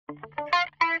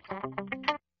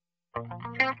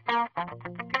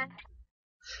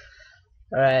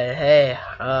Alright, hey,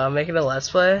 making a let's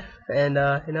play, and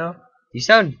you know, You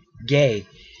sound gay.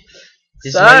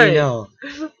 Just so sorry, you know.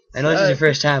 I know this is your sorry,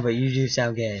 first time, but you do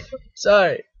sound gay.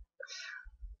 sorry,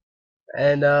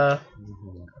 and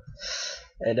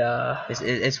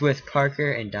It's with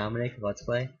Parker and Dominic. Let's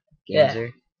play. yeah,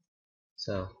 Gameser.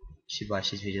 So you should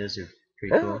watch these videos. They're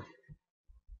pretty cool.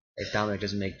 If Dominic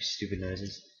doesn't make stupid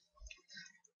noises.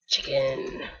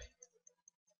 chicken.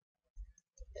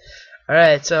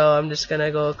 Alright, so I'm just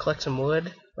gonna go collect some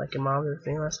wood, like your mom did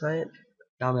me last night.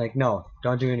 Dominic, no,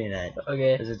 don't do any of that.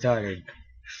 Okay, It's retarded.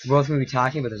 We're both gonna be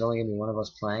talking, but there's only gonna be one of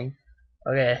us playing.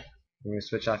 okay, We're gonna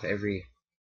switch off every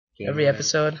game. every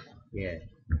episode. Yeah.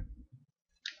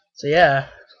 So yeah,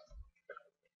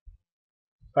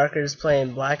 Parker's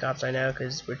playing Black Ops right now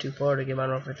because we're too poor to get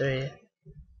Modern Warfare 3.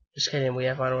 Just kidding, we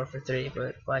have Modern Warfare 3,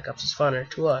 but Black Ops is funner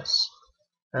to us.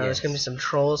 Now there's gonna be some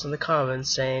trolls in the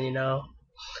comments saying, you know,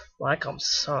 Black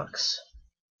Ops sucks.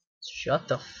 Shut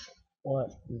the what?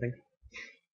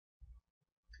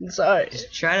 I'm sorry.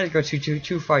 Just try to go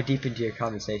too far deep into your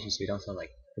conversation so you don't sound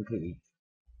like completely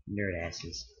nerd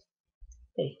asses.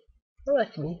 Hey, I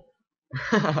like me.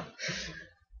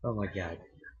 Oh my god.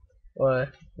 What?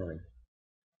 Really.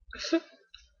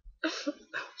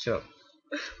 Shut up.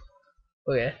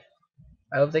 Okay.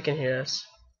 I hope they can hear us.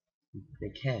 They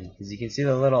can, because you can see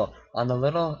the little on the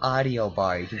little audio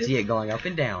bar. You can see it going up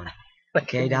and down. Like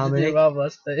Okay, I did with Dominic. your mom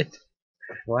last night.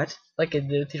 What? Like I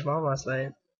did with your mom last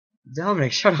night.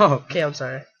 Dominic, shut up. Okay, I'm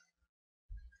sorry.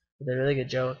 They're really good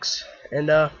jokes. And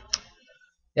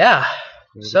yeah.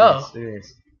 So, Look at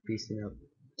this. Beasting up.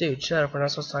 dude, shut up. We're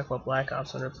not supposed to talk about Black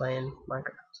Ops when we're playing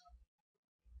Minecraft.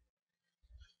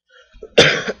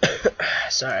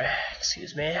 Sorry,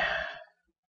 excuse me.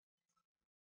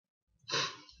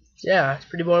 Yeah, it's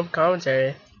pretty boring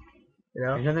commentary. You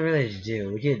know? There's nothing really to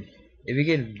do. If we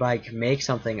could like make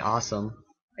something awesome,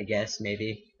 I guess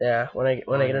maybe. Yeah, when I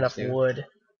get enough wood.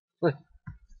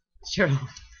 Sure.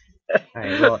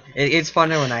 Alright, well, it's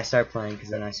funner when I start playing because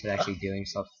then I start actually doing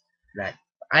stuff that.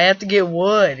 I have to get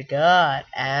wood. God,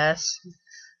 ass.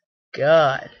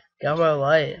 God, got my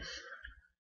life.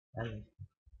 I don't know.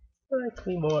 Like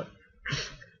me more.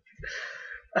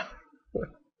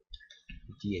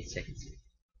 58 seconds.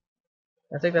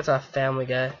 I think that's a Family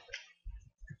Guy.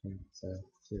 So,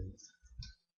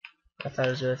 I thought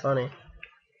it was really funny.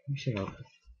 shut up.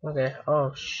 Okay.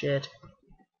 Oh shit.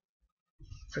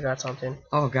 Forgot something.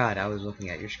 Oh god, I was looking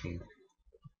at your screen.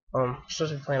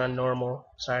 Supposed to be playing on normal.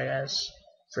 Sorry guys.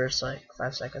 First like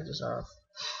 5 seconds is off.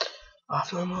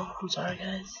 Off normal. I'm sorry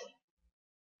guys.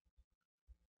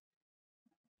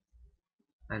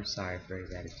 I'm sorry for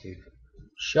his attitude.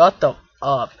 Shut the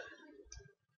up.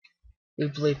 We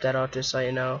bleeped that out just so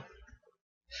you know.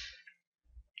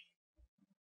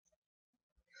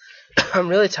 I'm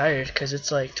really tired because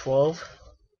it's like 12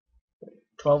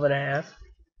 and a half,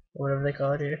 or whatever they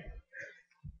call it here.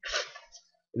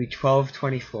 It'll be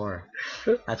 12:24.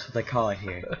 That's what they call it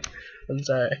here. I'm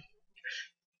sorry.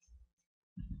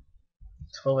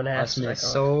 12 and a half. Us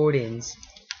Minnesotans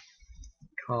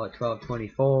call it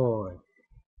 12:24.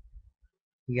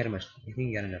 You got enough. I think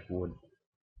you got enough wood.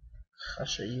 I'll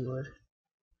show you wood.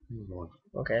 Wood.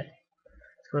 Okay.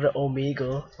 Let's go to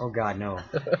Omegle. Oh god, no.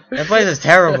 That place is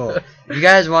terrible. If you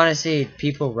guys want to see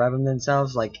people rubbing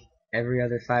themselves like every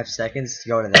other 5 seconds,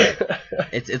 go to that.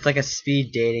 It's like a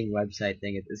speed dating website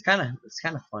thing. It's kind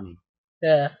of funny.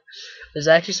 Yeah. There's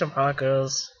actually some hot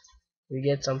girls we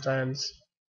get sometimes.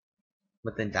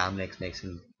 But then Dominic makes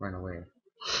him run away.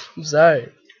 I'm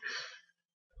sorry.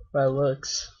 My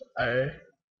looks are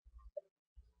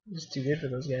just too good for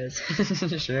those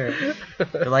guys. Sure.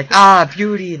 They're like, ah,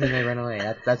 beauty, then they run away.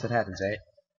 That's what happens, right?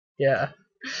 Yeah.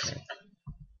 Yeah.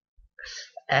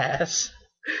 Ass.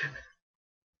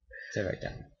 Say right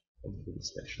down. Really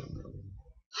special.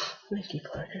 Thank you,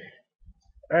 Parker.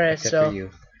 Alright, Except so for you.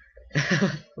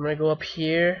 I'm gonna go up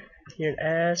here in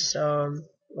ass. Oh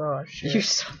shit. You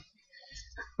suck.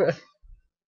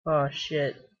 Oh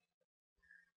shit.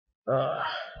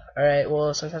 Alright,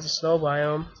 well since that's a snow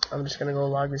biome, I'm just gonna go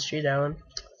log this tree down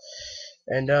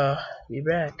and be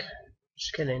back.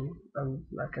 Just kidding. I'm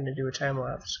not gonna do a time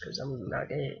lapse because I'm not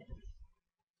gay.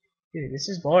 Dude, this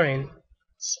is boring.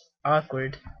 It's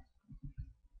awkward.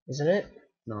 Isn't it?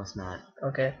 No, it's not.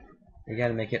 Okay. You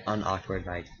gotta make it unawkward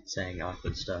by saying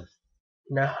awkward stuff.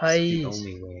 Nice. It's the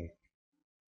only way.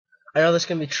 I know there's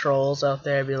gonna be trolls out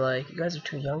there be like, you guys are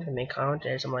too young to make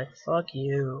commentaries. I'm like, fuck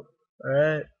you.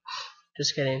 Alright?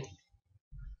 Just kidding.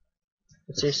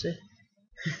 But seriously?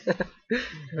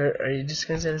 Are you just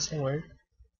gonna say the same word?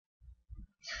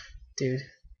 Dude.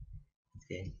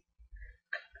 Yeah.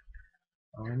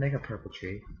 I want to make a purple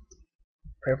tree.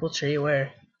 Purple tree?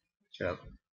 Where? Shut up.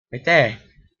 Right there.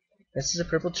 This is a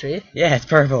purple tree? Yeah, it's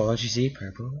purple. Don't you see?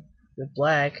 Purple. With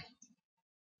black.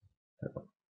 Purple.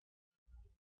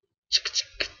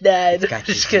 Nah, Got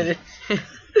you. just kidding.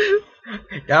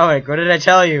 Dominic, what did I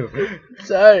tell you?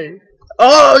 Sorry.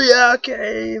 Oh yeah,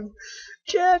 cave.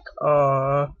 Check.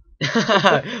 Aw.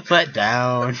 Let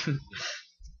down.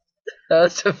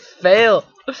 That's a fail.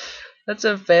 That's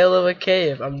a fail of a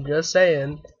cave. I'm just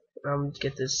saying.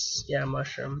 Get this, yeah,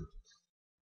 mushroom.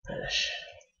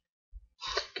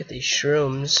 Get these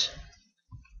shrooms.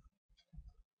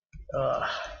 I'm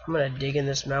gonna dig in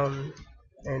this mountain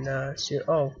and see.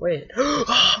 Oh wait.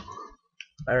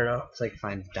 I don't know. It's like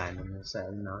find diamond inside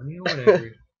of the mountain. Whatever.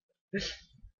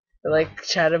 I like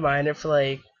try to mine it for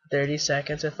like 30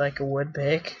 seconds with like a wood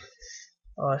pick.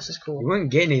 Oh, this is You cool.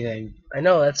 wouldn't get anything. I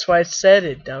know, that's why I said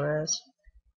it, dumbass.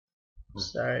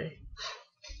 Sorry.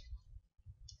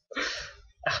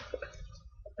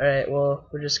 Alright, well,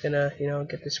 we're just gonna,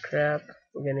 get this crap.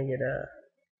 We're gonna get a...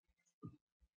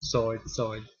 Sword,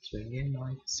 swinging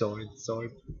my sword.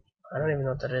 I don't even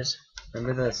know what that is.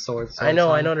 Remember the sword? I know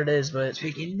song? what it is, but...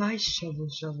 Swinging my shovel.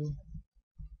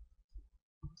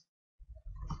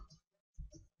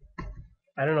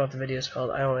 I don't know what the video is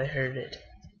called. I only heard it.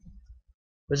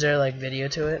 Was there like video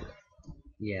to it?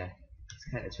 Yeah,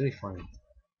 it's really funny.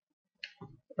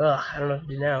 Ugh, I don't know what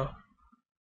to do now.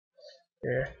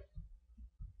 Here.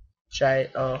 Try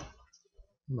it. Oh,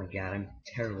 Oh my god, I'm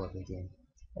terrible at the game.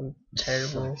 I'm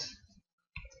terrible. Sucks.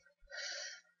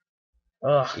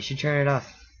 Ugh. You should turn it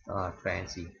off. Oh,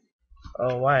 fancy.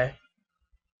 Oh, why?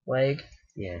 Leg?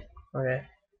 Yeah. Okay.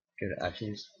 Go to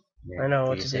options. Yeah, I know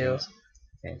what your to do. settings.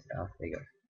 Fancy. Oh, there you go.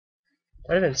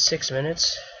 That would have been 6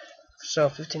 minutes. So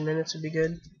 15 minutes would be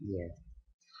good. Yeah.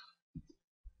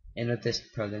 And with this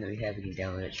program that we have, we can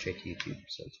download it straight to YouTube,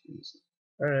 so it's easy.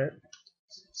 Alright.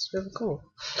 It's really cool.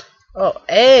 Oh,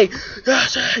 egg!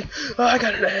 Yes, egg! Oh, I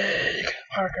got an egg!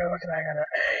 Parker, look at that, I got an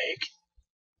egg!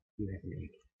 You have an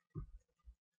egg.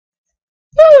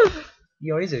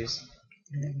 Woo! Yoizers.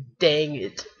 Dang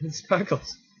it.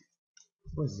 Sparkles.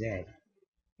 What's that?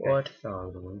 What? Fell out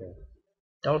of the window.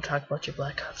 Don't talk about your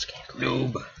Black Ops gameplay.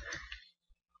 Noob. Look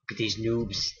at these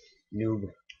noobs.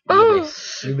 Noob. Oh!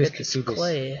 Noobus It's Kasubus.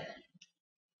 clay.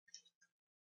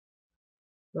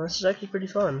 Well, this is actually pretty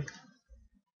fun.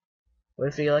 What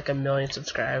if we get like 1 million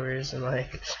subscribers and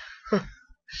like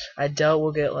I doubt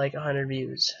we'll get like 100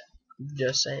 views.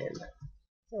 Just saying.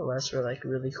 Unless we're like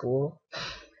really cool.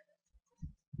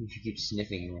 You should keep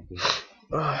sniffing at me.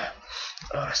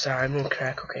 Oh, sorry, I'm doing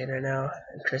crack cocaine right now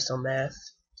and crystal meth.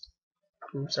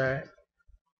 I'm sorry.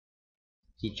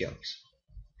 He jokes.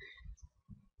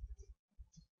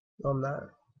 No, I'm not.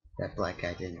 That black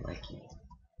guy didn't like you.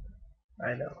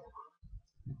 I know.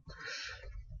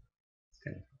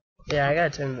 Yeah, I gotta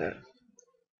turn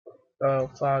the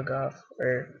fog off,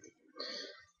 or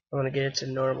I want to get it to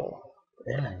normal.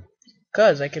 Yeah.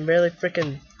 Cause I can barely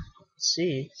freaking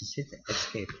see. Just hit the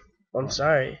escape. I'm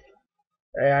sorry.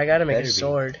 I gotta make a Better be.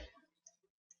 sword.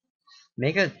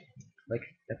 Make a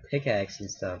pickaxe and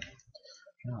stuff.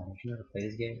 God, don't you know how to play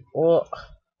this game? Well,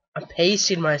 I'm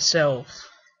pacing myself.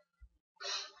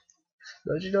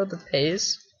 Don't you know the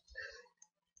pace?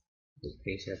 This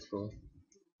pace that's cool.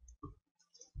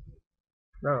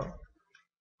 No.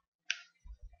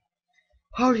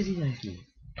 How did he knife me?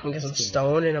 I'm gonna get some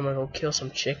stone and I'm gonna go kill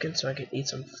some chicken so I can eat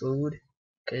some food.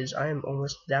 Cause I am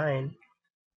almost dying.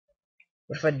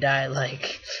 What if I die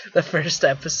like the first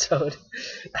episode?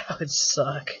 That would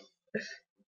suck.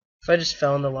 If I just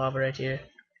fell in the lava right here.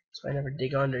 So I never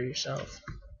dig under yourself.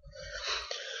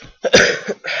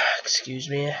 Excuse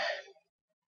me.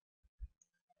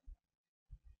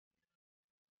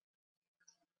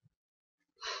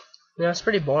 Yeah, it's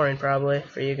pretty boring probably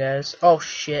for you guys. Oh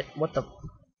shit, what the...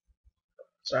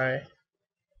 Sorry.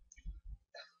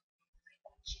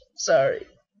 Sorry.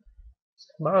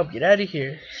 Mom, get out of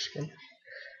here. What are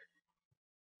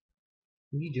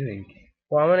you doing?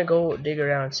 Well, I'm gonna go dig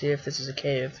around and see if this is a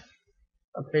cave.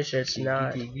 I'm pretty sure it's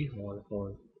not.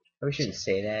 We shouldn't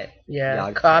say that.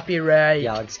 Yeah, copyright.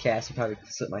 Yogg's cast would probably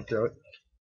slit my throat.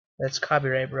 That's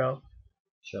copyright, bro.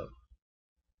 Sure.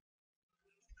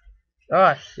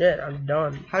 Oh shit, I'm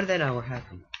done. How did that not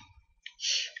happen?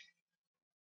 Shh.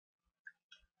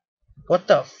 What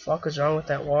the fuck is wrong with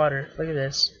that water? Look at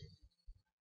this.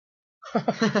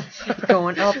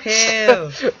 Going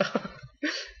uphill.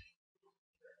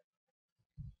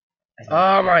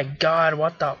 Oh my god,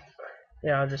 what the...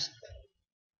 Yeah, I'll just...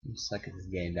 I'm stuck at this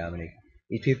game, Dominic.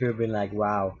 These people have been like,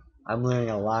 wow, I'm learning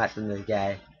a lot from this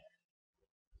guy.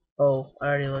 Oh, I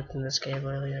already looked in this cave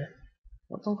earlier.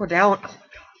 Well, don't go down.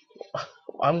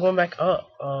 I'm going back up.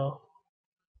 Oh.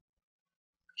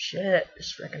 Shit,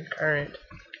 this freaking current.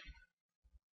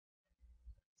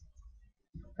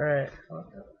 Alright.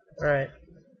 Alright.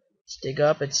 Let's dig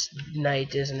up. It's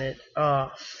night, isn't it?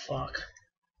 Oh, fuck.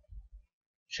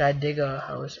 Should I dig a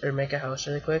house or make a house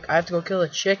really quick? I have to go kill a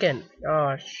chicken.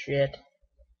 Oh, shit.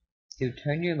 Dude,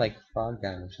 turn your like fog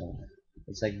down or something.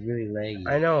 It's like really laggy.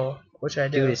 I know. What should I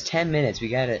do? Dude, it's 10 minutes. We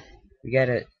gotta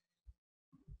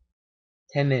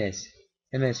 10 minutes.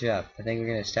 10 minutes are up. I think we're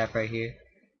gonna stop right here.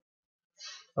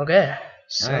 Okay.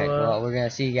 So, Alright, well, we're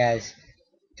gonna see you guys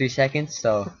 3 seconds,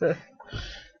 so.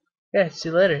 yeah, see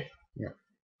you later. Yeah.